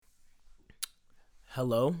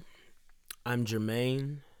Hello, I'm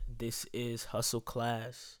Jermaine. This is Hustle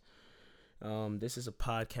Class. This is a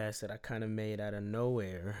podcast that I kind of made out of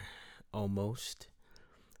nowhere, almost,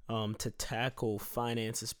 to tackle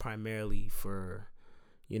finances primarily for,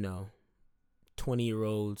 you know,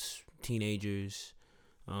 20-year-olds, teenagers,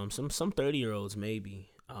 some 30-year-olds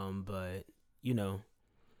maybe. But you know,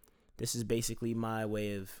 this is basically my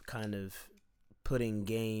way of kind of putting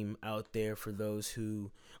game out there for those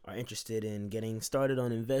who are interested in getting started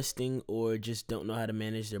on investing or just don't know how to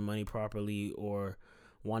manage their money properly or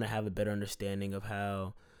want to have a better understanding of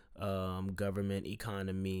how government,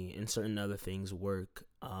 economy, and certain other things work.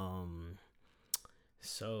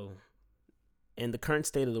 So, in the current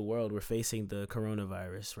state of the world, we're facing the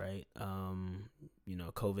coronavirus, right?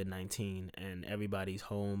 COVID-19, and everybody's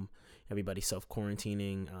home, everybody's self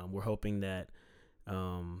quarantining. We're hoping that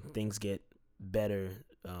things get better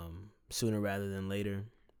sooner rather than later,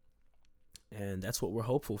 and that's what we're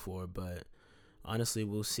hopeful for. But honestly,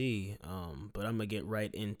 we'll see. But I'm gonna get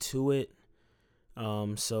right into it.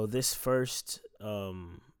 So this first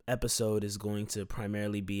episode is going to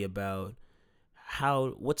primarily be about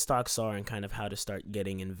what stocks are and kind of how to start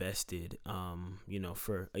getting invested.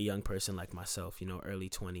 For a young person like myself, early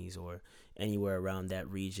 20s or anywhere around that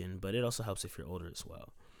region. But it also helps if you're older as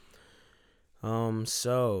well.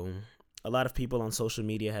 So a lot of people on social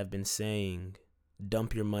media have been saying,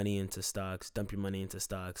 dump your money into stocks, dump your money into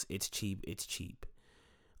stocks. It's cheap. It's cheap.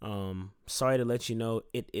 Sorry to let you know,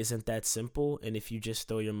 it isn't that simple. And if you just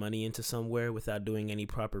throw your money into somewhere without doing any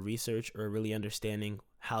proper research or really understanding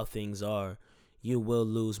how things are, you will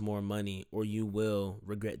lose more money, or you will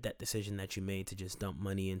regret that decision that you made to just dump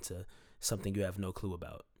money into something you have no clue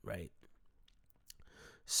about, right?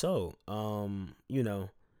 So, I'm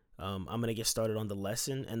gonna get started on the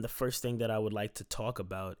lesson, and the first thing that I would like to talk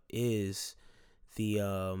about is the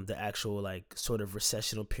actual like sort of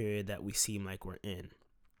recessional period that we seem like we're in.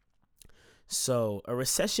 So, a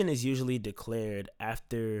recession is usually declared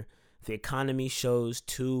after the economy shows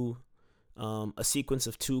a sequence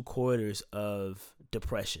of 2 quarters of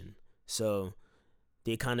depression. So,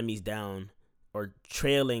 the economy's down or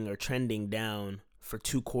trailing or trending down for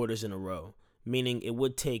 2 quarters in a row, meaning it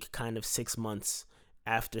would take kind of 6 months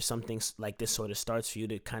after something like this sort of starts for you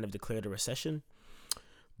to kind of declare the recession.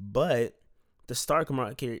 But the stock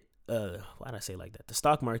market, why did I say it like that? The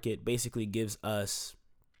stock market basically gives us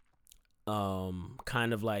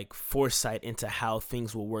kind of like foresight into how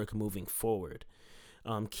things will work moving forward.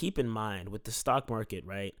 Keep in mind with the stock market,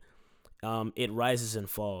 right? It rises and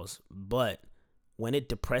falls, but when it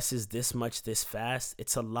depresses this much this fast, it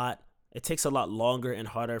takes a lot longer and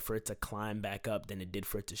harder for it to climb back up than it did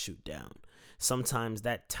for it to shoot down. Sometimes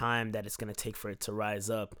that time that it's going to take for it to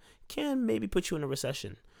rise up can maybe put you in a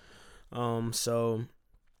recession. So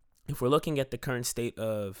if we're looking at the current state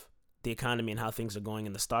of the economy and how things are going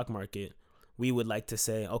in the stock market, we would like to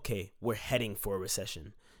say, okay, we're heading for a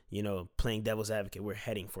recession. Playing devil's advocate, we're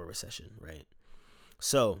heading for a recession, right?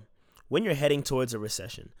 So when you're heading towards a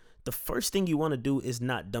recession, the first thing you want to do is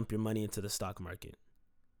not dump your money into the stock market,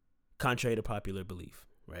 contrary to popular belief,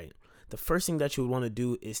 right? The first thing that you would want to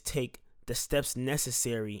do is take the steps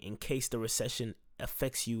necessary in case the recession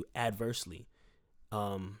affects you adversely.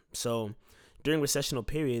 So during recessional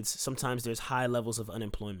periods, sometimes there's high levels of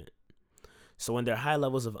unemployment. So when there are high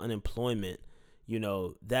levels of unemployment,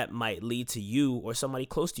 that might lead to you or somebody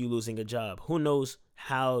close to you losing a job. Who knows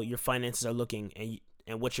how your finances are looking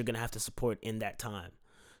and what you're going to have to support in that time.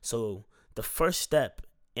 So the first step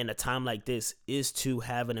in a time like this is to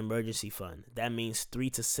have an emergency fund. That means 3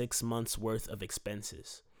 to 6 months worth of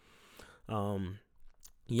expenses.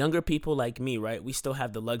 Younger people like me, right? We still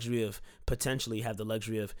have the luxury of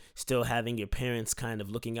still having your parents kind of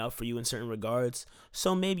looking out for you in certain regards.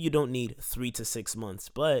 So maybe you don't need 3 to 6 months,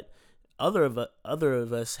 but other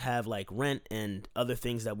of us have like rent and other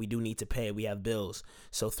things that we do need to pay. We have bills.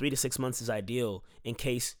 So 3 to 6 months is ideal in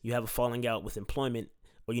case you have a falling out with employment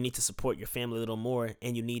or you need to support your family a little more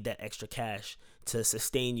and you need that extra cash to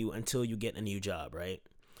sustain you until you get a new job, right?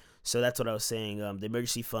 So that's what I was saying. The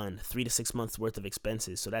emergency fund, 3 to 6 months worth of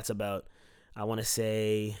expenses. So that's about, I want to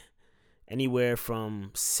say, anywhere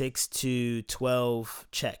from 6 to 12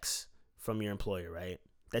 checks from your employer, right?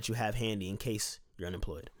 That you have handy in case you're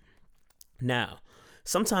unemployed. Now,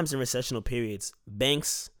 sometimes in recessional periods,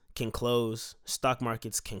 banks can close, stock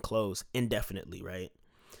markets can close indefinitely, right?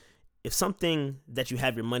 If something that you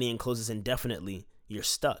have your money in closes indefinitely, you're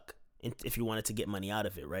stuck if you wanted to get money out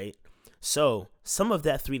of it, right? So some of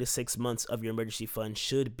that 3 to 6 months of your emergency fund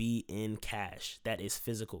should be in cash. That is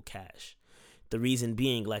physical cash. The reason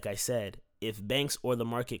being, like I said, if banks or the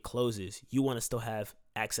market closes, you want to still have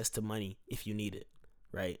access to money if you need it.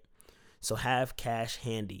 right? So have cash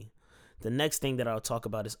handy. The next thing that I'll talk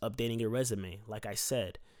about is updating your resume. Like I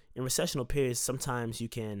said, in recessional periods, sometimes you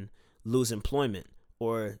can lose employment,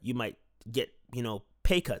 or you might get,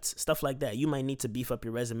 pay cuts, stuff like that. You might need to beef up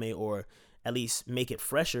your resume, or at least make it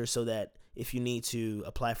fresher, so that if you need to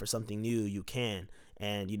apply for something new, you can.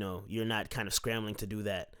 And, you're not kind of scrambling to do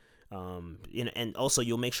that. And also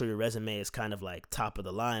you'll make sure your resume is kind of like top of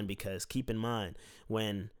the line, because keep in mind,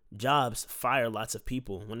 when jobs fire lots of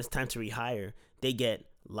people, when it's time to rehire, they get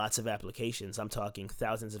lots of applications. I'm talking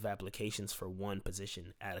thousands of applications for one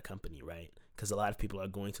position at a company, right? Because a lot of people are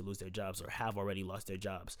going to lose their jobs, or have already lost their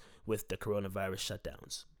jobs with the coronavirus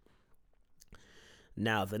shutdowns.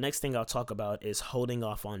 Now, the next thing I'll talk about is holding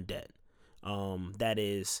off on debt. That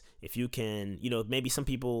is, if you can, maybe some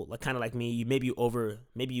people, like kind of like me, maybe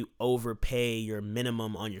you overpay your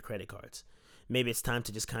minimum on your credit cards. Maybe it's time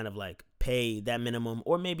to just kind of like pay that minimum,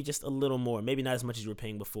 or maybe just a little more, maybe not as much as you were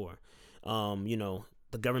paying before.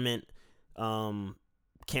 The government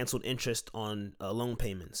canceled interest on loan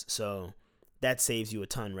payments, so that saves you a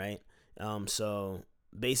ton, right? So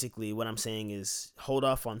basically, what I'm saying is hold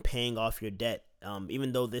off on paying off your debt.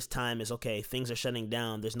 Even though this time is okay, things are shutting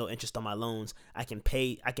down. There's no interest on my loans. I can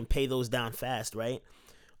pay those down fast, right?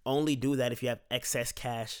 Only do that if you have excess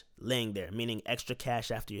cash laying there, meaning extra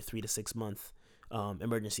cash after your 3 to 6 month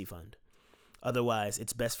emergency fund. Otherwise,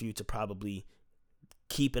 it's best for you to probably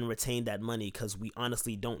keep and retain that money, because we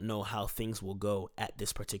honestly don't know how things will go at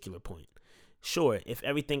this particular point. Sure, if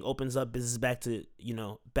everything opens up, business back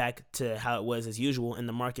to how it was as usual, and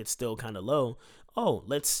the market's still kind of low,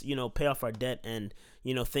 let's pay off our debt and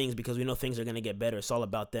things, because we know things are going to get better. It's all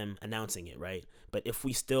about them announcing it, right? But if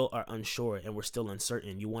we still are unsure and we're still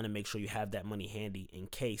uncertain, you want to make sure you have that money handy in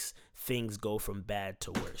case things go from bad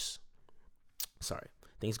to worse.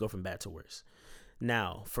 Things go from bad to worse.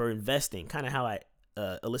 Now, for investing, kind of how I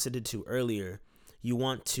elicited to earlier, you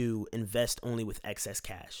want to invest only with excess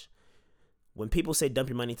cash. When people say dump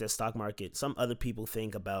your money into the stock market, some other people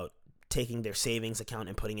think about taking their savings account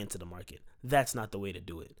and putting it into the market. That's not the way to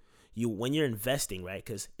do it. When you're investing, right?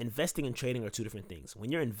 Because investing and trading are two different things.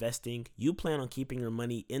 When you're investing, you plan on keeping your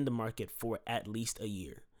money in the market for at least a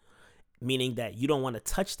year, meaning that you don't want to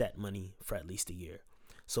touch that money for at least a year.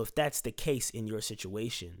 So if that's the case in your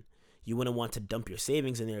situation, you wouldn't want to dump your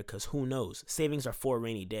savings in there, because who knows? Savings are for a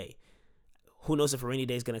rainy day. Who knows if a rainy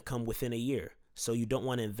day is going to come within a year? So you don't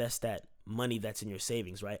want to invest that money that's in your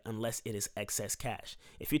savings, right? Unless it is excess cash.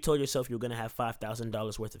 If you told yourself you're going to have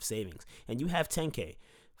 $5,000 worth of savings and you have 10K,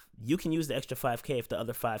 you can use the extra 5K if the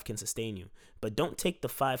other 5 can sustain you. But don't take the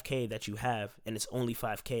 5K that you have, and it's only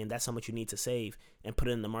 5K, and that's how much you need to save, and put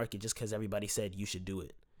it in the market just because everybody said you should do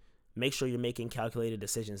it. Make sure you're making calculated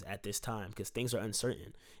decisions at this time, because things are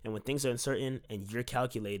uncertain. And when things are uncertain and you're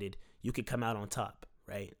calculated, you could come out on top,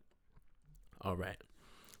 right? All right.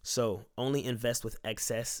 So only invest with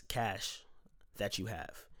excess cash that you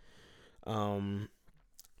have. Now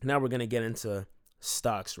we're going to get into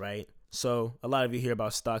stocks, right? So a lot of you hear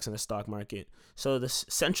about stocks in the stock market. So the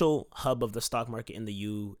central hub of the stock market in the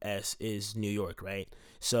U.S. is New York, right?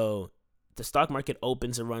 So the stock market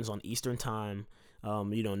opens and runs on Eastern time,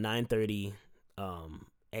 9:30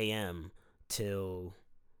 a.m. till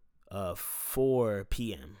 4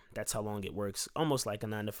 p.m. That's how long it works. Almost like a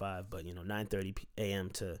 9 to 5, but 9:30 a.m.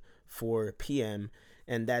 to 4 p.m.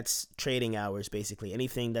 And that's trading hours, basically.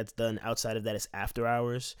 Anything that's done outside of that is after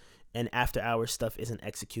hours, and after hours stuff isn't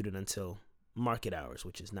executed until market hours,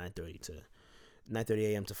 which is 9:30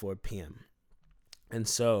 a.m. to 4 p.m. And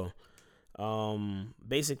so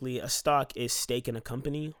basically a stock is stake in a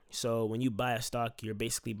company. So when you buy a stock, you're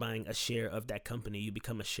basically buying a share of that company. You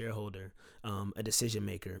become a shareholder, a decision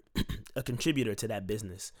maker, a contributor to that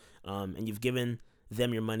business. And you've given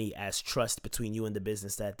them your money as trust between you and the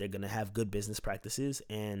business, that they're going to have good business practices,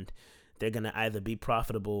 and they're going to either be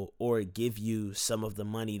profitable or give you some of the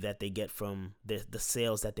money that they get from the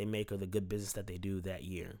sales that they make or the good business that they do that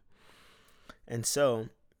year. And so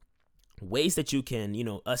ways that you can,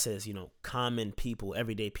 us as, common people,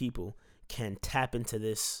 everyday people, can tap into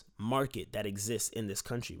this market that exists in this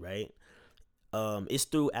country, right? Is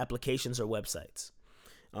through applications or websites.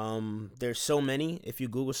 There's so many. If you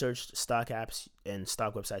Google search stock apps and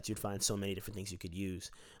stock websites, you'd find so many different things you could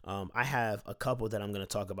use. I have a couple that I'm going to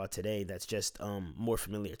talk about today that's just more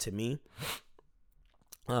familiar to me.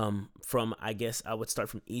 I guess I would start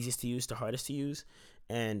from easiest to use to hardest to use.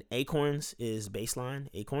 And Acorns is baseline,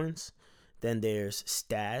 Acorns. Then there's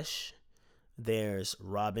Stash. There's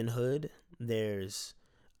Robinhood. There's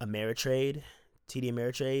Ameritrade, TD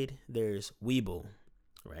Ameritrade. There's Webull,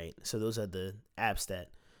 right? So those are the apps that,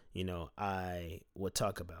 I would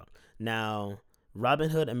talk about. Now,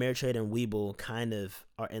 Robinhood, Ameritrade, and Webull kind of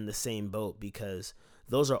are in the same boat because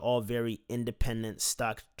those are all very independent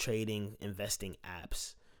stock trading investing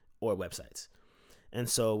apps or websites. And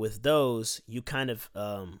so with those, you kind of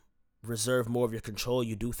reserve more of your control.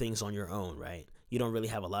 You do things on your own, right? You don't really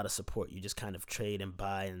have a lot of support. You just kind of trade and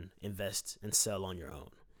buy and invest and sell on your own.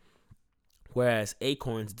 Whereas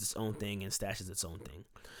Acorns is its own thing and Stash is its own thing.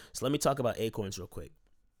 So let me talk about Acorns real quick.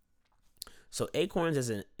 So Acorns is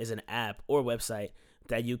an app or website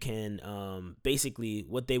that you can basically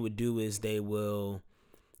what they would do is they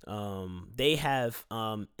have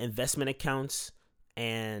investment accounts,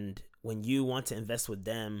 and when you want to invest with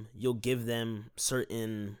them, you'll give them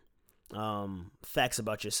certain facts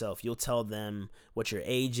about yourself. You'll tell them what your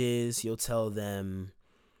age is. You'll tell them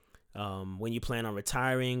when you plan on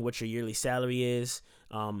retiring, what your yearly salary is,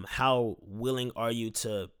 how willing are you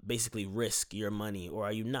to basically risk your money, or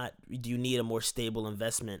are you not? Do you need a more stable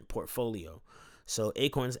investment portfolio? So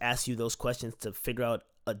Acorns asks you those questions to figure out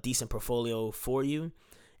a decent portfolio for you,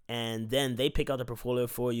 and then they pick out the portfolio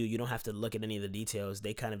for you. You don't have to look at any of the details.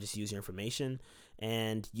 They kind of just use your information,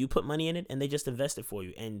 and you put money in it, and they just invest it for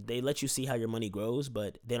you. And they let you see how your money grows,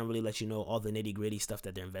 but they don't really let you know all the nitty gritty stuff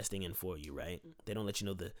that they're investing in for you, right? They don't let you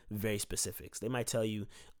know the very specifics. They might tell you,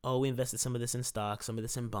 oh, we invested some of this in stocks, some of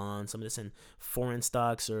this in bonds, some of this in foreign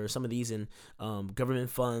stocks, or some of these in government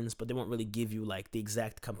funds, but they won't really give you like the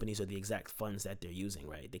exact companies or the exact funds that they're using,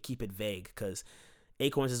 right? They keep it vague because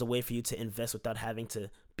Acorns is a way for you to invest without having to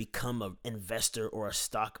become an investor or a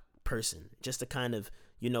stock person. Just to kind of,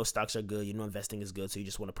 stocks are good, investing is good, so you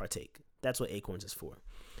just want to partake. That's what Acorns is for.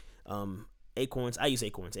 Acorns, I use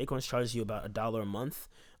Acorns. Acorns charges you about $1 a month.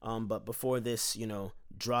 But before this,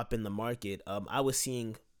 drop in the market, I was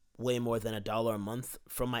seeing way more than $1 a month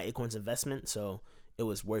from my Acorns investment, so it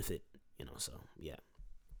was worth it, so yeah.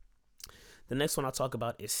 The next one I'll talk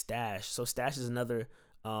about is Stash. So Stash is another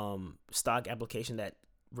stock application that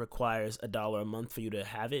requires $1 a month for you to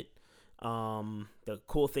have it. The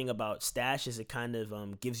cool thing about Stash is it kind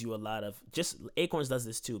of gives you a lot of, just Acorns does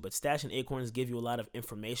this too, but Stash and Acorns give you a lot of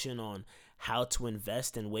information on how to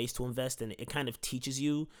invest and ways to invest, and it kind of teaches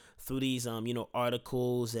you through these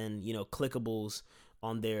articles and clickables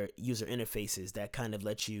on their user interfaces that kind of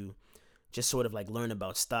let you just sort of like learn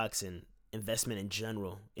about stocks and investment in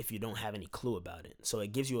general if you don't have any clue about it. So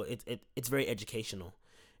it gives you it's very educational.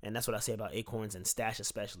 And that's what I say about Acorns and Stash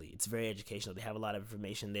especially. It's very educational. They have a lot of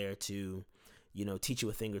information there to, teach you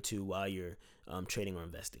a thing or two while you're trading or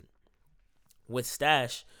investing. With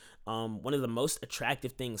Stash, one of the most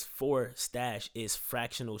attractive things for Stash is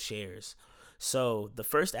fractional shares. So the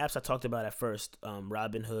first apps I talked about at first,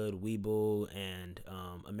 Robinhood, Webull, and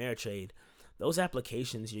Ameritrade, those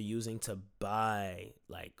applications you're using to buy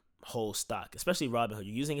like whole stock, especially Robinhood,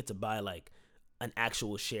 you're using it to buy like an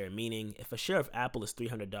actual share, meaning if a share of Apple is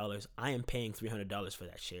 $300, I am paying $300 for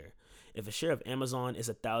that share. If a share of Amazon is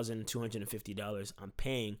 $1,250, I'm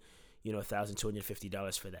paying,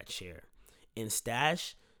 $1,250 for that share. In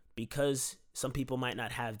Stash, because some people might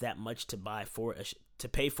not have that much to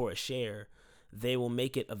pay for a share, they will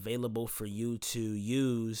make it available for you to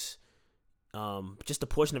use just a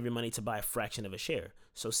portion of your money to buy a fraction of a share.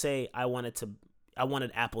 So say I wanted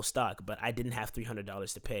Apple stock, but I didn't have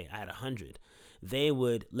 $300 to pay. I had $100. They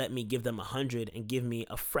would let me give them $100 and give me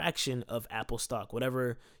a fraction of Apple stock.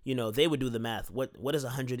 Whatever, they would do the math. What does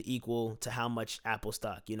 $100 equal to how much Apple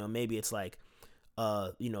stock? Maybe it's like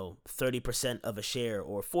 30% of a share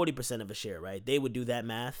or 40% of a share, right? They would do that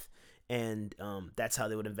math, and that's how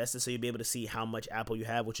they would invest it. So you'd be able to see how much Apple you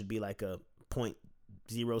have, which would be like a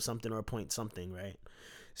 0.0 something or a point something, right?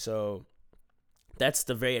 So that's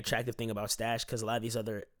the very attractive thing about Stash, because a lot of these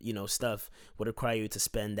other, stuff would require you to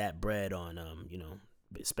spend that bread on,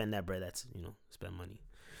 spend that bread. That's, spend money.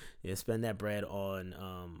 Yeah, spend that bread on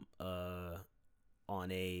an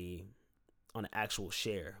actual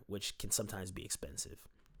share, which can sometimes be expensive.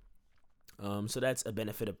 So that's a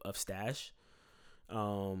benefit of Stash.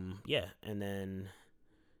 Yeah, and then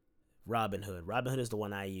Robinhood. Robinhood is the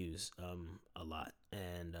one I use a lot,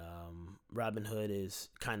 and Robinhood is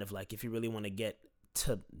kind of like if you really want to get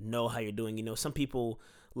to know how you're doing. Some people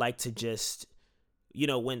like to just,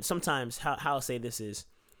 when sometimes how I'll say this is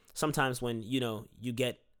sometimes when you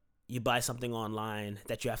buy something online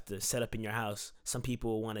that you have to set up in your house. Some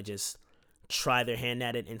people want to just try their hand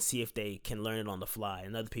at it and see if they can learn it on the fly,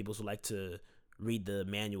 and other people would like to read the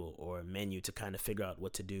manual or menu to kind of figure out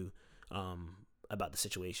what to do about the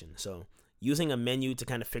situation. So using a menu to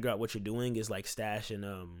kind of figure out what you're doing is like Stash and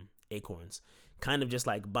Acorns. Kind of just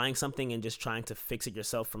like buying something and just trying to fix it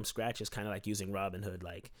yourself from scratch is kind of like using Robinhood.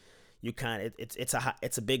 Like, you kind of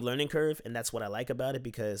it's a big learning curve, and that's what I like about it,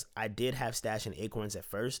 because I did have Stash and Acorns at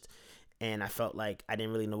first, and I felt like I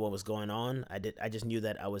didn't really know what was going on. I just knew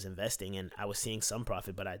that I was investing and I was seeing some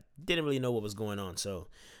profit, but I didn't really know what was going on. So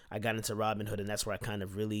I got into Robinhood, and that's where I kind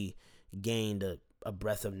of really gained a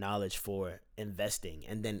breadth of knowledge for investing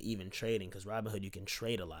and then even trading, because Robinhood, you can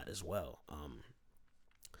trade a lot as well.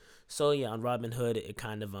 So yeah, on Robinhood, it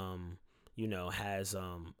kind of has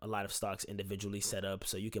a lot of stocks individually set up,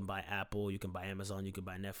 so you can buy Apple, you can buy Amazon, you can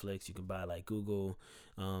buy Netflix, you can buy like Google,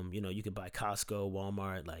 you can buy Costco,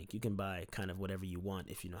 Walmart, like you can buy kind of whatever you want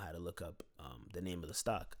if you know how to look up the name of the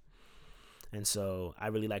stock. And so I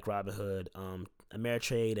really like Robinhood.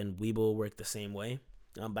 Ameritrade and Webull work the same way,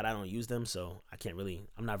 but I don't use them, so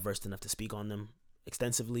I'm not versed enough to speak on them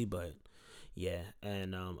extensively, but yeah.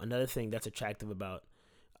 And another thing that's attractive about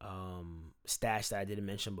Stash that I didn't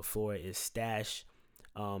mention before is Stash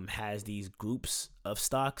has these groups of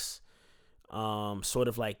stocks, sort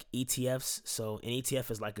of like ETFs. So an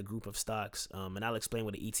ETF is like a group of stocks, and I'll explain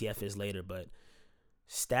what an ETF is later, but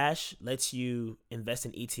Stash lets you invest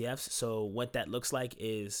in ETFs. So what that looks like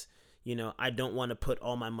is, I don't want to put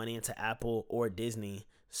all my money into Apple or Disney,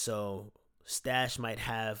 so Stash might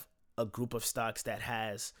have a group of stocks that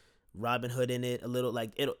has Robinhood in it, a little,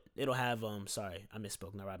 like it'll have sorry, I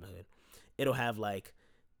misspoke, not Robinhood. It'll have like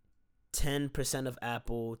 10% of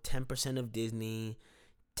Apple, 10% of Disney,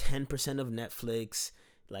 10% of Netflix,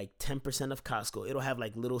 like 10% of Costco. It'll have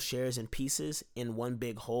like little shares and pieces in one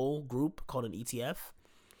big whole group called an ETF,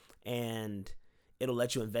 and it'll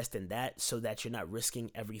let you invest in that so that you're not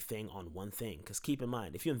risking everything on one thing. Because keep in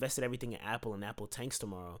mind, if you invested everything in Apple and Apple tanks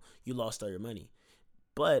tomorrow, you lost all your money.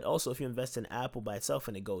 But also, if you invest in Apple by itself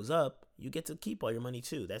and it goes up, you get to keep all your money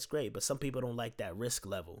too. That's great. But some people don't like that risk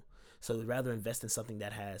level, so they'd rather invest in something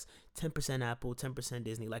that has 10% Apple, 10%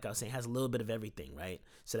 Disney. Like I was saying, has a little bit of everything, right?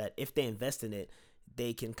 So that if they invest in it,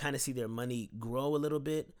 they can kind of see their money grow a little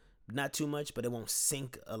bit, not too much, but it won't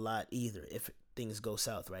sink a lot either if things go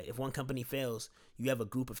south, right? If one company fails, you have a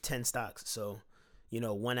group of 10 stocks. So,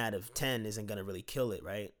 1 out of 10 isn't going to really kill it,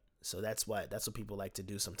 right? So that's what people like to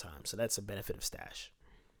do sometimes. So that's a benefit of Stash.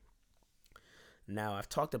 Now, I've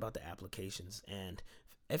talked about the applications, and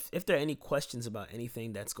if there are any questions about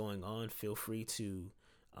anything that's going on, feel free to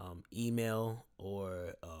email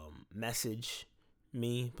or message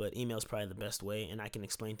me, but email is probably the best way, and I can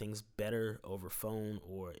explain things better over phone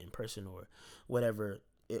or in person or whatever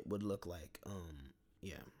it would look like.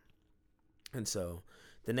 Yeah. And so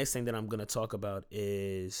the next thing that I'm going to talk about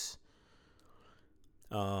is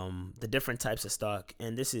the different types of stock,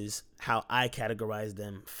 and this is how I categorize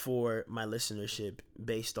them for my listenership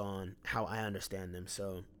based on how I understand them.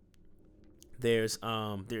 So there's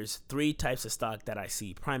 3 types of stock that I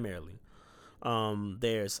see primarily.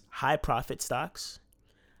 There's high profit stocks,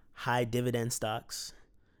 high dividend stocks,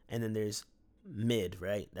 and then there's mid,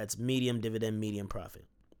 right? That's medium dividend, medium profit.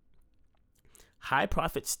 High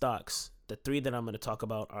profit stocks, the 3 that I'm going to talk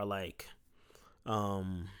about are like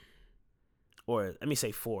or let me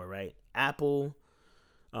say 4, right? Apple,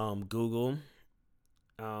 Google,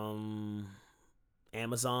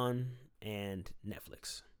 Amazon, and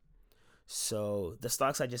Netflix. So the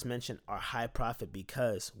stocks I just mentioned are high profit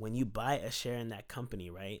because when you buy a share in that company,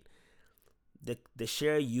 right, the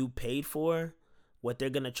share you paid for, what they're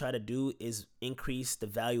going to try to do is increase the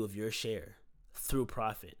value of your share through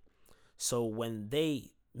profit. So when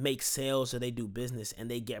they make sales or they do business and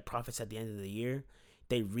they get profits at the end of the year,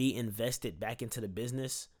 they reinvest it back into the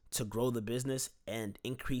business to grow the business and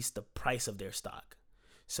increase the price of their stock.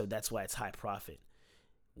 So that's why it's high profit.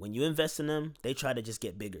 When you invest in them, they try to just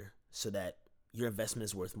get bigger so that your investment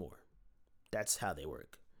is worth more. That's how they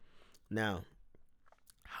work. Now,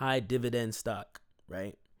 high dividend stock,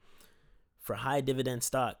 right? For high dividend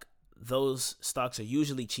stock, those stocks are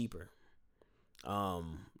usually cheaper.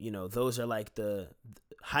 Those are like the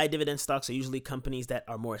high dividend stocks are usually companies that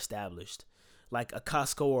are more established, like a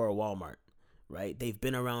Costco or a Walmart, right? They've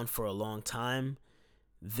been around for a long time.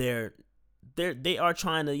 They are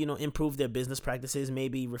trying to, improve their business practices,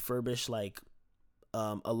 maybe refurbish like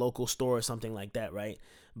a local store or something like that, right?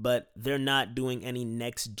 But they're not doing any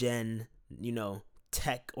next gen,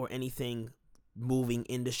 tech or anything moving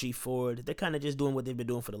industry forward. They're kind of just doing what they've been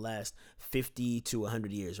doing for the last 50 to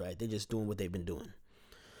 100 years, right? They're just doing what they've been doing.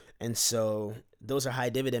 And so those are high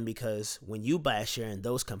dividend because when you buy a share in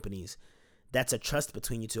those companies, that's a trust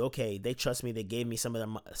between you two. Okay, they trust me. They gave me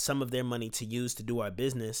some of their money to use to do our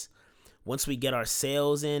business. Once we get our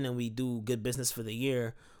sales in and we do good business for the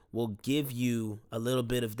year, we'll give you a little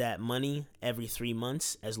bit of that money every 3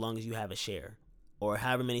 months as long as you have a share. Or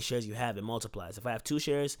however many shares you have, it multiplies. If I have 2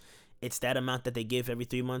 shares, it's that amount that they give every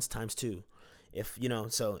 3 months times two. If you know,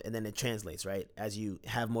 so and then it translates, right? As you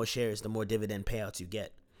have more shares, the more dividend payouts you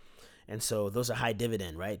get. And so those are high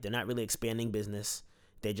dividend, right? They're not really expanding business.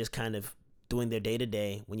 They're just kind of doing their day to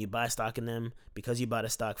day. When you buy stock in them, because you bought a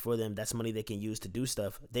stock for them, that's money they can use to do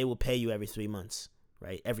stuff. They will pay you every 3 months,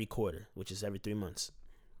 right? Every quarter, which is every 3 months.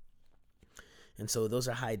 And so those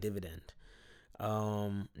are high dividend.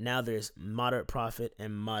 Now there's moderate profit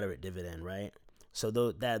and moderate dividend, right? So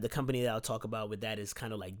the company that I'll talk about with that is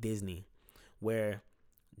kind of like Disney, where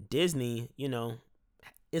Disney,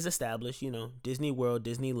 is established, Disney World,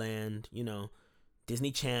 Disneyland,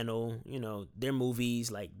 Disney Channel, their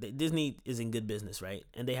movies, like Disney is in good business, right?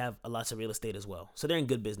 And they have lots of real estate as well. So they're in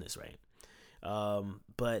good business, right?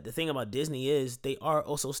 But the thing about Disney is they are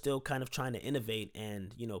also still kind of trying to innovate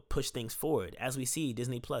and, push things forward. As we see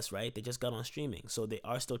Disney Plus, right? They just got on streaming. So they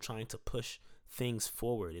are still trying to push things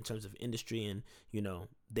forward in terms of industry and,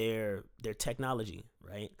 their technology,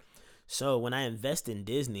 right? So when I invest in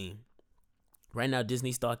Disney, right now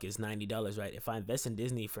Disney stock is $90, right? If I invest in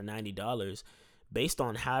Disney for $90, based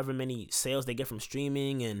on however many sales they get from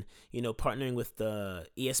streaming and, partnering with the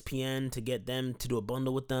ESPN to get them to do a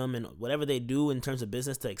bundle with them and whatever they do in terms of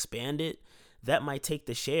business to expand it, that might take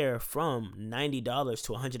the share from $90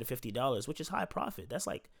 to $150, which is high profit. That's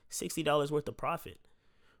like $60 worth of profit.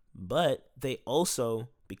 But they also,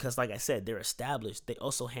 because like I said, they're established, they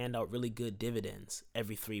also hand out really good dividends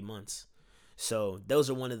every 3 months. So those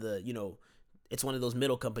are one of the, it's one of those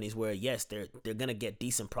middle companies where, yes, they're going to get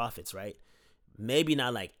decent profits, right? Maybe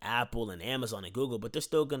not like Apple and Amazon and Google, but they're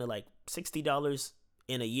still going to like $60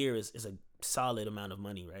 in a year is a solid amount of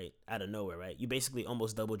money, right? Out of nowhere, right? You basically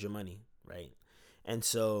almost doubled your money, right? And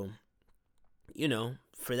so,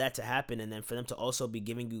 for that to happen and then for them to also be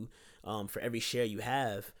giving you, for every share you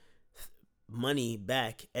have, money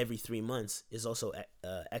back every 3 months is also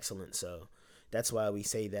excellent. So that's why we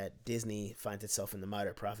say that Disney finds itself in the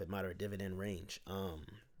moderate profit, moderate dividend range.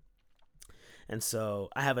 And so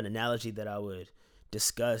I have an analogy that I would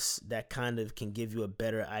discuss that kind of can give you a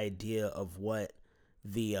better idea of what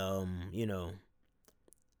the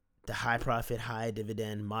the high profit, high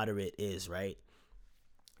dividend, moderate is, right?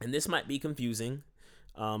 And this might be confusing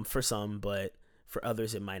for some, but for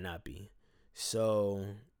others it might not be. So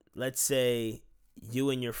let's say you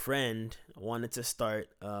and your friend wanted to start,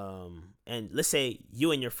 and let's say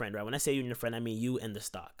you and your friend, right? When I say you and your friend, I mean you and the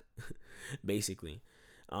stock, basically.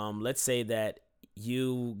 Let's say that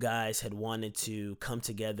you guys had wanted to come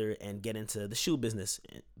together and get into the shoe business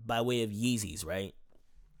by way of Yeezys, right?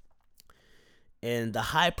 In the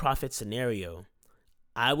high profit scenario,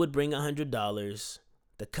 I would bring $100.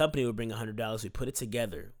 The company would bring $100. We put it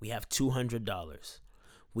together. We have $200.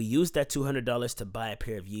 We use that $200 to buy a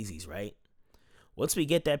pair of Yeezys, right? Once we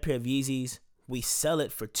get that pair of Yeezys, we sell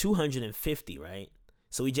it for $250, right?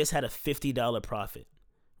 So we just had a $50 profit,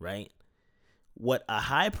 right? What a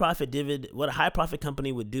high profit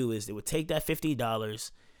company would do is it would take that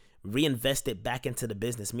 $50, reinvest it back into the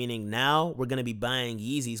business, meaning now we're going to be buying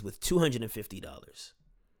Yeezys with $250,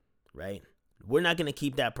 right? We're not going to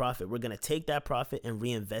keep that profit. We're going to take that profit and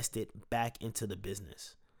reinvest it back into the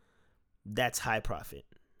business. That's high profit,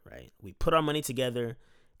 right? We put our money together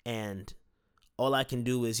and all I can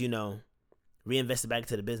do is, reinvest it back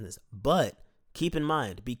into the business. But keep in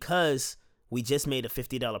mind, because we just made a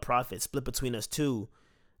 $50 profit split between us two,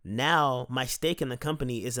 now my stake in the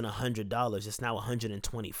company isn't $100. It's now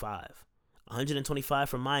 $125. $125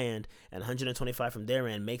 from my end and $125 from their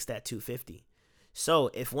end makes that $250. So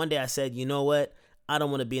if one day I said, you know what, I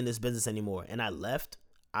don't want to be in this business anymore, and I left,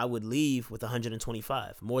 I would leave with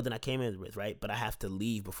 $125, more than I came in with, right? But I have to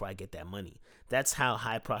leave before I get that money. That's how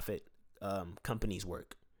high profit companies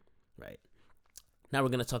work, right? Now we're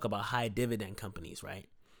going to talk about high dividend companies, right?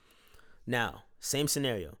 Now, same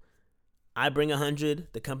scenario. I bring 100,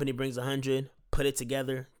 the company brings 100, put it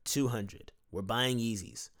together, 200. We're buying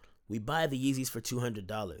Yeezys. We buy the Yeezys for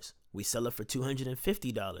 $200. We sell it for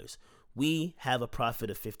 $250. We have a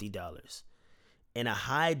profit of $50. In a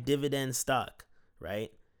high dividend stock,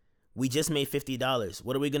 right? We just made $50.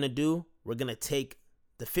 What are we going to do? We're going to take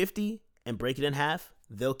the 50 and break it in half.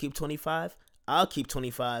 They'll keep 25. I'll keep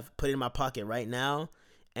 25, put it in my pocket right now,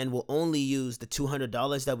 and we'll only use the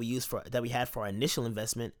 $200 that we had for our initial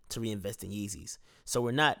investment to reinvest in Yeezys. So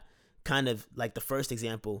we're not kind of like the first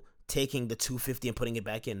example, taking the $250 and putting it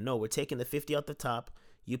back in. No, we're taking the 50 off the top.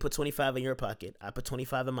 You put 25 in your pocket. I put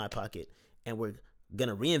 25 in my pocket, and we're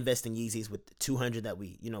gonna reinvest in Yeezys with the 200 that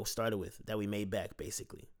we started with, that we made back,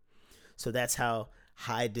 basically. So that's how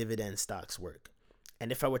high dividend stocks work.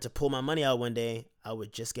 And if I were to pull my money out one day, I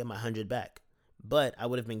would just get my 100 back. But I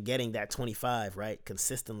would have been getting that 25, right,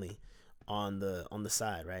 consistently on the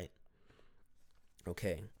side, right?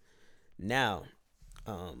 Okay. Now,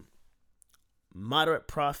 um, moderate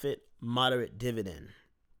profit, moderate dividend.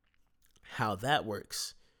 How that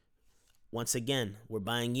works. Once again, we're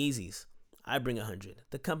buying Yeezys. I bring 100.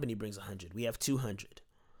 The company brings 100. We have 200,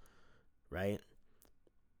 right?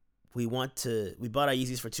 We bought our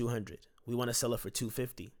Yeezys for 200. We want to sell it for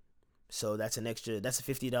 250. So that's a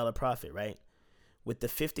 $50 profit, right? With the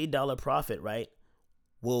 $50 profit, right?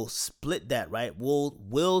 We'll split that, right?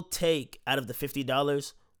 We'll take out of the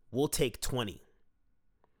 $50, we'll take 20.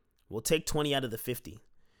 We'll take 20 out of the 50.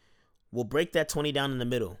 We'll break that 20 down in the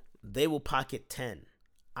middle. They will pocket 10.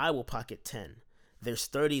 I will pocket 10. There's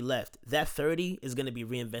 30 left. That 30 is going to be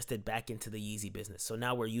reinvested back into the Yeezy business. So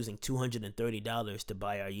now we're using $230 to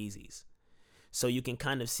buy our Yeezys. So you can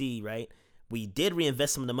kind of see, right? We did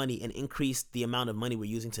reinvest some of the money and increase the amount of money we're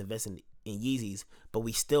using to invest in Yeezys, but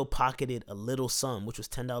we still pocketed a little sum, which was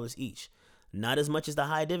 $10 each. Not as much as the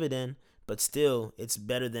high dividend, but still, it's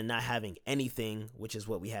better than not having anything, which is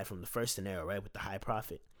what we had from the first scenario, right? With the high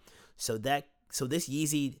profit. So this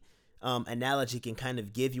Yeezy analogy can kind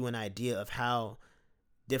of give you an idea of how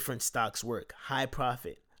different stocks work. High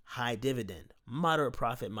profit, high dividend, moderate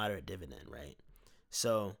profit, moderate dividend, right?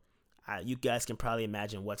 So you guys can probably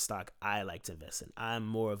imagine what stock I like to invest in. I'm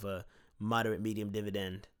more of a moderate, medium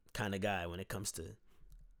dividend kind of guy when it comes to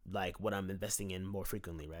like what I'm investing in more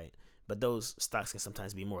frequently, right? But those stocks can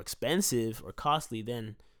sometimes be more expensive or costly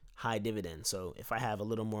than high dividend. So if I have a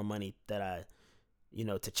little more money that I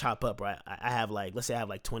to chop up, right? I have like, let's say I have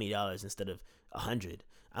like $20 instead of 100.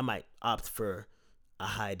 I might opt for a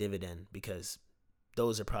high dividend because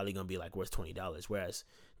those are probably going to be like worth $20. Whereas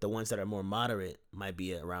the ones that are more moderate might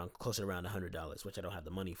be closer around $100, which I don't have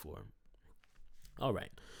the money for. All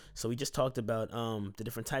right. So we just talked about the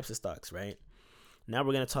different types of stocks, right? Now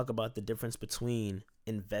we're going to talk about the difference between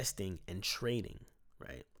investing and trading,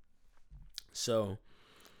 right? So,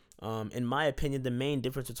 in my opinion, the main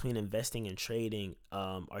difference between investing and trading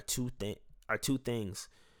are two things.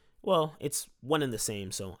 Well, it's one and the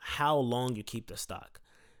same. So, how long you keep the stock.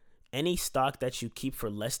 Any stock that you keep for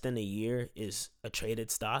less than a year is a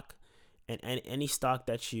traded stock, and any stock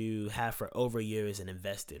that you have for over a year is an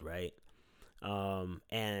invested, right?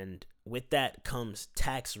 And with that comes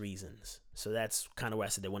tax reasons. So that's kind of why I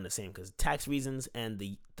said they're one and the same, because tax reasons and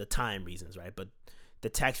the time reasons, right? But the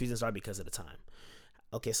tax reasons are because of the time.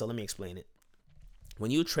 Okay, so let me explain it.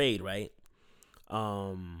 When you trade, right?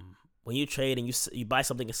 When you trade and you buy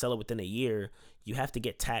something and sell it within a year, you have to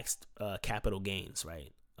get taxed capital gains,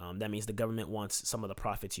 right? That means the government wants some of the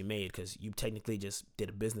profits you made because you technically just did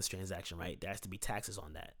a business transaction, right? There has to be taxes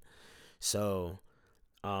on that. So,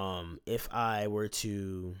 if I were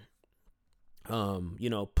to,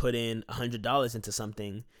 put in $100 into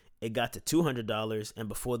something, it got to $200, and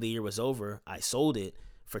before the year was over, I sold it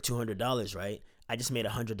for $200, right? I just made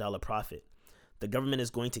 $100 profit. The government is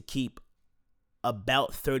going to keep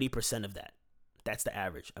about 30% of that. That's the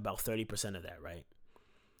average, about 30% of that, right?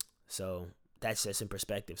 So that's just in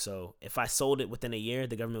perspective. So if I sold it within a year,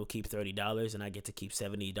 the government will keep $30 and I get to keep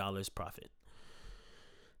 $70 profit.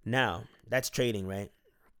 Now, that's trading, right?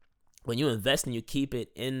 When you invest and you keep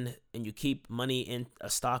it in and you keep money in a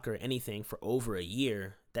stock or anything for over a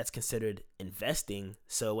year, that's considered investing.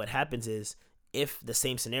 So what happens is, if the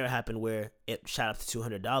same scenario happened where it shot up to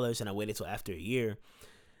 $200 and I waited till after a year,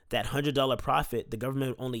 that $100 profit, the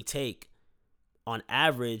government would only take on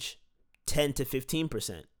average 10 to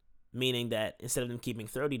 15%, meaning that instead of them keeping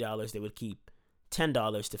 $30, they would keep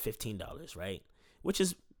 $10 to $15, right? Which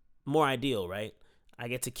is more ideal, right? I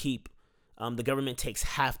get to keep, the government takes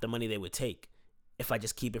half the money they would take if I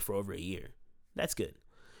just keep it for over a year. That's good.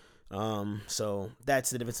 So that's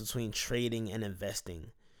the difference between trading and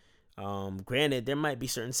investing. Granted, there might be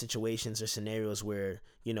certain situations or scenarios where,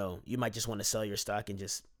 you might just want to sell your stock and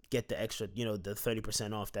just get the extra, the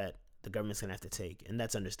 30% off that the government's going to have to take. And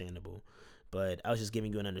that's understandable. But I was just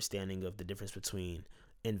giving you an understanding of the difference between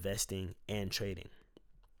investing and trading.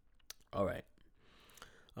 All right.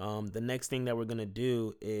 The next thing that we're going to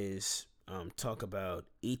do is talk about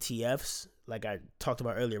ETFs, like I talked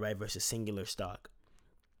about earlier, right, versus singular stock.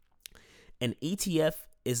 An ETF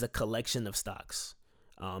is a collection of stocks.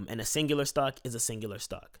 And a singular stock is a singular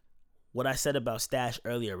stock. What I said about Stash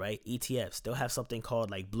earlier, right? ETFs, they'll have something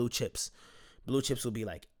called like blue chips. Blue chips will be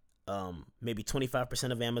like maybe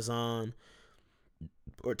 25% of Amazon,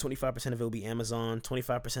 or 25% of it will be Amazon,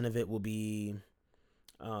 25% of it will be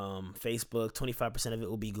Facebook, 25% of it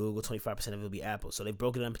will be Google, 25% of it will be Apple. So they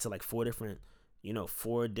broke it up into like four different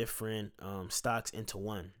stocks into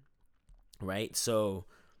one, right? So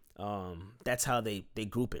That's how they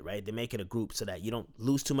group it, right? They make it a group so that you don't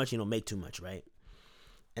lose too much, you don't make too much, right?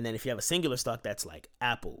 And then if you have a singular stock, that's like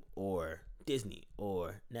Apple or Disney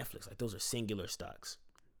or Netflix, like those are singular stocks,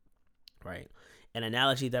 right? An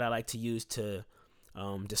analogy that I like to use to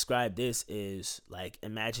describe this is like,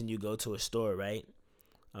 imagine you go to a store, right?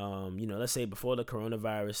 Let's say before the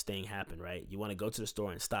coronavirus thing happened, right? You want to go to the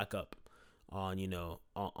store and stock up on,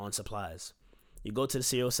 on supplies. You go to the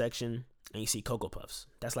cereal section and you see Cocoa Puffs.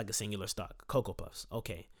 That's like a singular stock. Cocoa Puffs.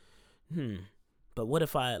 Okay. But what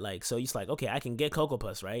if I so it's like, okay, I can get Cocoa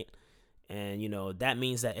Puffs, right? And that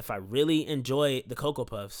means that if I really enjoy the Cocoa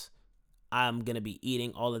Puffs, I'm going to be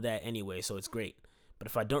eating all of that anyway, so it's great. But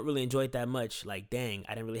if I don't really enjoy it that much, like, dang,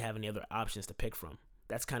 I didn't really have any other options to pick from.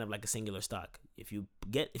 That's kind of like a singular stock. If you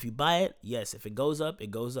buy it, yes, if it goes up,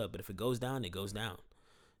 it goes up. But if it goes down, it goes down.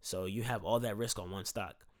 So you have all that risk on one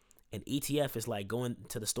stock. An ETF is like going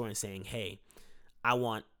to the store and saying, hey, I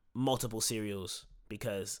want multiple cereals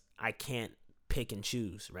because I can't pick and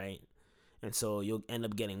choose, right? And so you'll end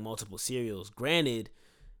up getting multiple cereals. Granted,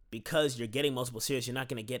 because you're getting multiple cereals, you're not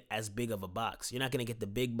going to get as big of a box. You're not going to get the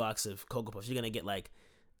big box of Cocoa Puffs. You're going to get like,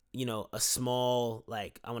 a small,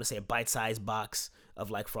 like, I want to say a bite-sized box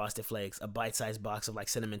of like Frosted Flakes, a bite-sized box of like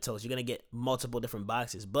Cinnamon Toast. You're going to get multiple different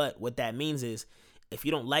boxes. But what that means is if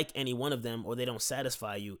you don't like any one of them or they don't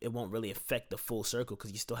satisfy you, it won't really affect the full circle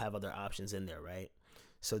because you still have other options in there, right?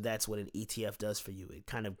 So that's what an ETF does for you. It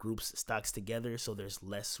kind of groups stocks together so there's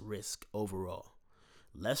less risk overall.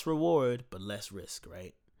 Less reward, but less risk,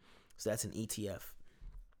 right? So that's an ETF.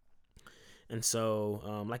 And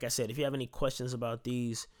so, like I said, if you have any questions about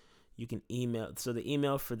these, you can email. So the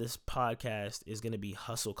email for this podcast is going to be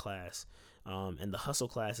Hustle Class. And the Hustle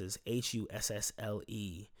Class is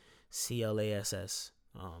HUSSLE CLASS.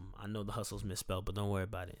 I know the hustle's misspelled, but don't worry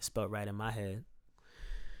about it. It's spelled right in my head.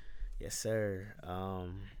 Yes, sir.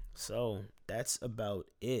 So that's about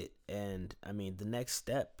it. And I mean, the next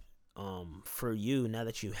step for you, now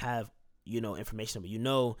that you have information,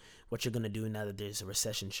 but what you're going to do now that there's a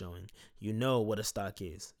recession showing. You know what a stock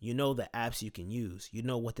is. You know the apps you can use. You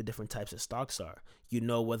know what the different types of stocks are. You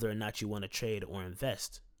know whether or not you want to trade or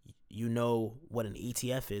invest. You know what an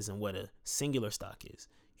ETF is and what a singular stock is.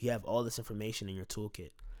 You have all this information in your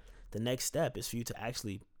toolkit. The next step is for you to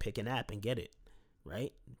actually pick an app and get it,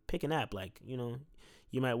 right? Pick an app. Like,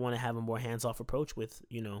 you might want to have a more hands-off approach with,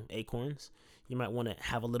 Acorns. You might want to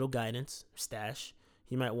have a little guidance, Stash.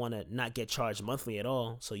 You might want to not get charged monthly at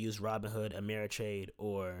all, so use Robinhood, Ameritrade,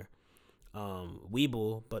 or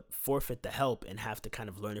Webull, but forfeit the help and have to kind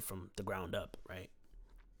of learn it from the ground up, right?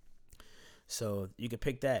 So you can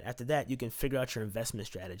pick that. After that, you can figure out your investment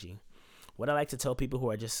strategy. What I like to tell people who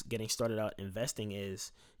are just getting started out investing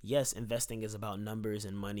is, yes, investing is about numbers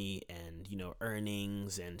and money and,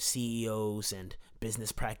 earnings and CEOs and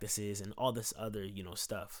business practices and all this other,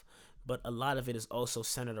 stuff. But a lot of it is also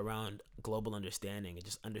centered around global understanding and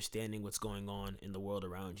just understanding what's going on in the world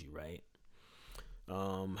around you, right?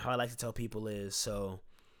 How I like to tell people is, so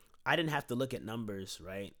I didn't have to look at numbers,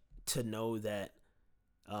 right, to know that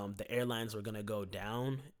the airlines were going to go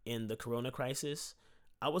down in the corona crisis.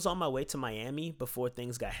 I was on my way to Miami before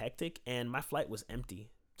things got hectic, and my flight was empty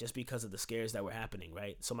just because of the scares that were happening,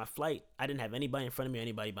 right? So my flight, I didn't have anybody in front of me, or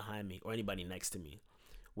anybody behind me, or anybody next to me.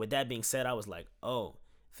 With that being said, I was like, oh,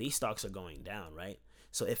 these stocks are going down, right?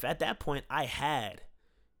 So if at that point I had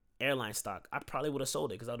airline stock, I probably would have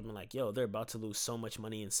sold it because I would have been like, yo, they're about to lose so much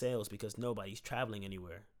money in sales because nobody's traveling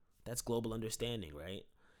anywhere. That's global understanding, right?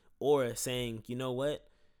 Or saying, you know what?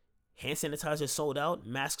 Hand sanitizer is sold out.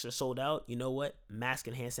 Masks are sold out. You know what? Mask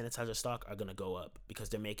and hand sanitizer stock are going to go up because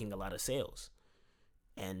they're making a lot of sales.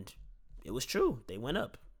 And it was true. They went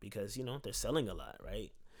up because, they're selling a lot,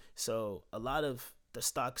 right? So a lot of the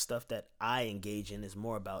stock stuff that I engage in is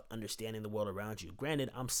more about understanding the world around you. Granted,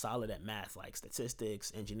 I'm solid at math, like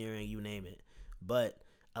statistics, engineering, you name it. But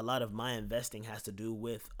a lot of my investing has to do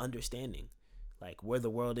with understanding, like where the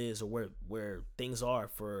world is or where things are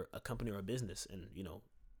for a company or a business, and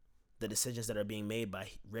the decisions that are being made by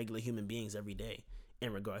regular human beings every day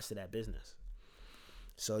in regards to that business.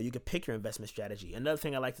 So you can pick your investment strategy. Another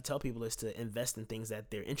thing I like to tell people is to invest in things that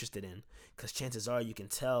they're interested in, because chances are you can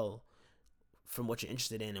tell from what you're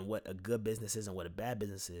interested in and what a good business is and what a bad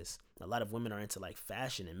business is. A lot of women are into like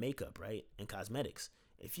fashion and makeup, right? And cosmetics.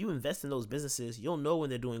 If you invest in those businesses, you'll know when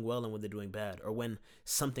they're doing well and when they're doing bad, or when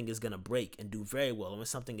something is going to break and do very well, and when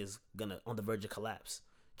something is going to on the verge of collapse,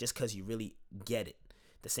 just because you really get it.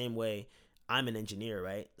 The same way, I'm an engineer,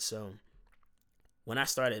 right? So when I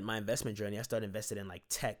started my investment journey, I started investing in like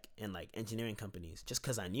tech and like engineering companies just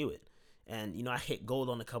because I knew it. And, I hit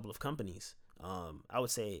gold on a couple of companies. I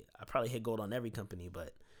would say I probably hit gold on every company,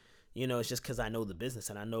 but It's just because I know the business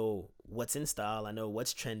and I know what's in style, I know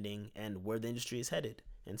what's trending and where the industry is headed,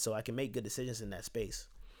 and so I can make good decisions in that space.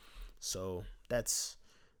 So that's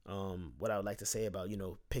what I would like to say about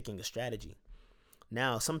picking a strategy.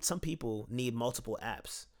 Now, some people need multiple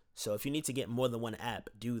apps. So if you need to get more than one app,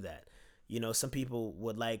 do that. Some people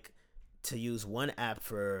would like to use one app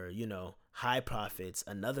for, high profits,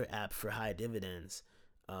 another app for high dividends,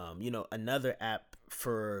 another app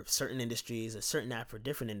for certain industries, a certain app for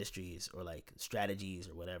different industries or like strategies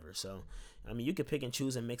or whatever. So, I mean, you could pick and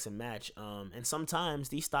choose and mix and match. And sometimes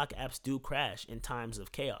these stock apps do crash in times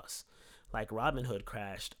of chaos. Like Robinhood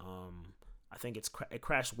crashed. I think it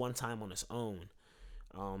crashed one time on its own.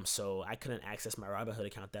 So I couldn't access my Robinhood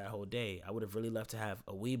account that whole day. I would have really loved to have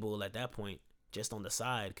a Webull at that point, just on the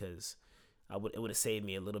side, because it would have saved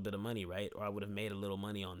me a little bit of money, right? Or I would have made a little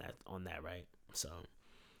money on that, right? So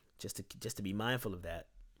just to be mindful of that.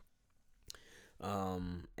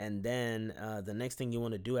 And then the next thing you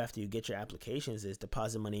want to do after you get your applications is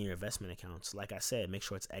deposit money in your investment accounts. Like I said, make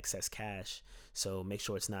sure it's excess cash. So make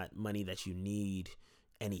sure it's not money that you need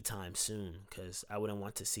anytime soon, because I wouldn't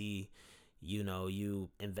want to see you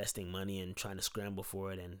investing money and trying to scramble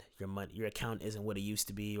for it, and your account isn't what it used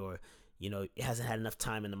to be, or it hasn't had enough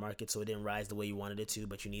time in the market, so it didn't rise the way you wanted it to,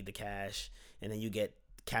 but you need the cash, and then you get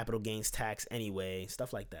capital gains tax anyway,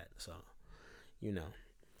 stuff like that. So you know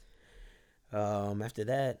after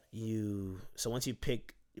that, once you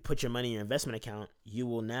put your money in your investment account, you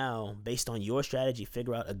will now, based on your strategy,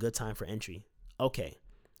 figure out a good time for entry. Okay,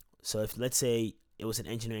 so if, let's say, it was an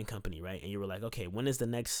engineering company, right, and you were like, okay, when is the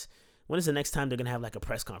next time they're gonna have like a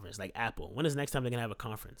press conference, like Apple? When is the next time they're gonna have a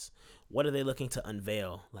conference? What are they looking to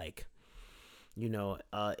unveil? Like,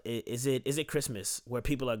 is it Christmas where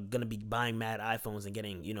people are gonna be buying mad iPhones and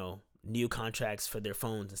getting new contracts for their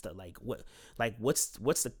phones and stuff? What's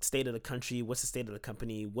the state of the country? What's the state of the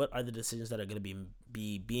company? What are the decisions that are gonna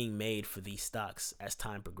be being made for these stocks as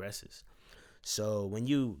time progresses? So when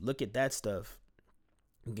you look at that stuff,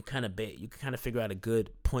 you can kind of figure out a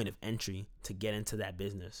good point of entry to get into that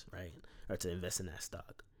business, right? Or to invest in that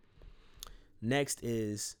stock. Next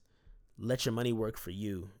is let your money work for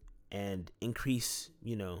you and increase,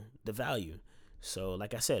 the value. So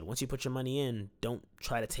like I said, once you put your money in, don't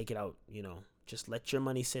try to take it out, just let your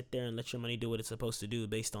money sit there and let your money do what it's supposed to do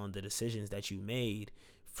based on the decisions that you made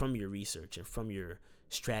from your research and from your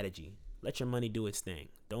strategy. Let your money do its thing.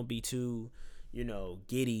 Don't be too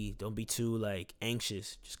giddy. Don't be too like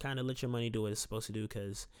anxious. Just kind of let your money do what it's supposed to do,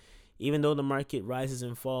 because even though the market rises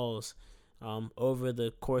and falls over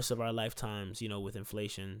the course of our lifetimes, with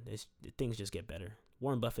inflation, things just get better.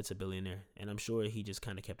 Warren Buffett's a billionaire, and I'm sure he just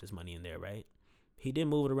kind of kept his money in there, right? He did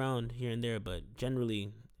move it around here and there, but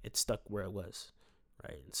generally it stuck where it was,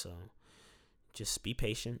 right? And so just be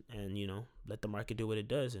patient and let the market do what it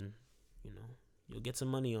does, and you know you'll get some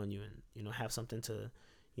money on you, and have something to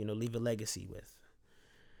leave a legacy with.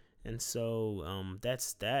 And so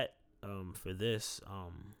that's that for this.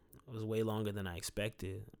 It was way longer than I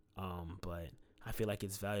expected, but I feel like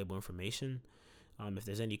it's valuable information. If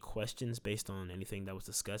there's any questions based on anything that was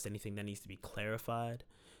discussed, anything that needs to be clarified,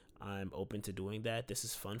 I'm open to doing that. This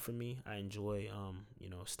is fun for me. I enjoy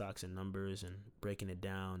stocks and numbers and breaking it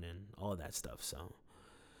down and all that stuff. So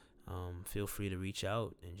feel free to reach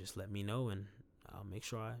out and just let me know, and I'll make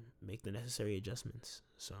sure I make the necessary adjustments.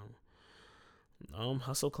 So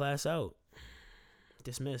hustle class out.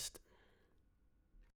 Dismissed.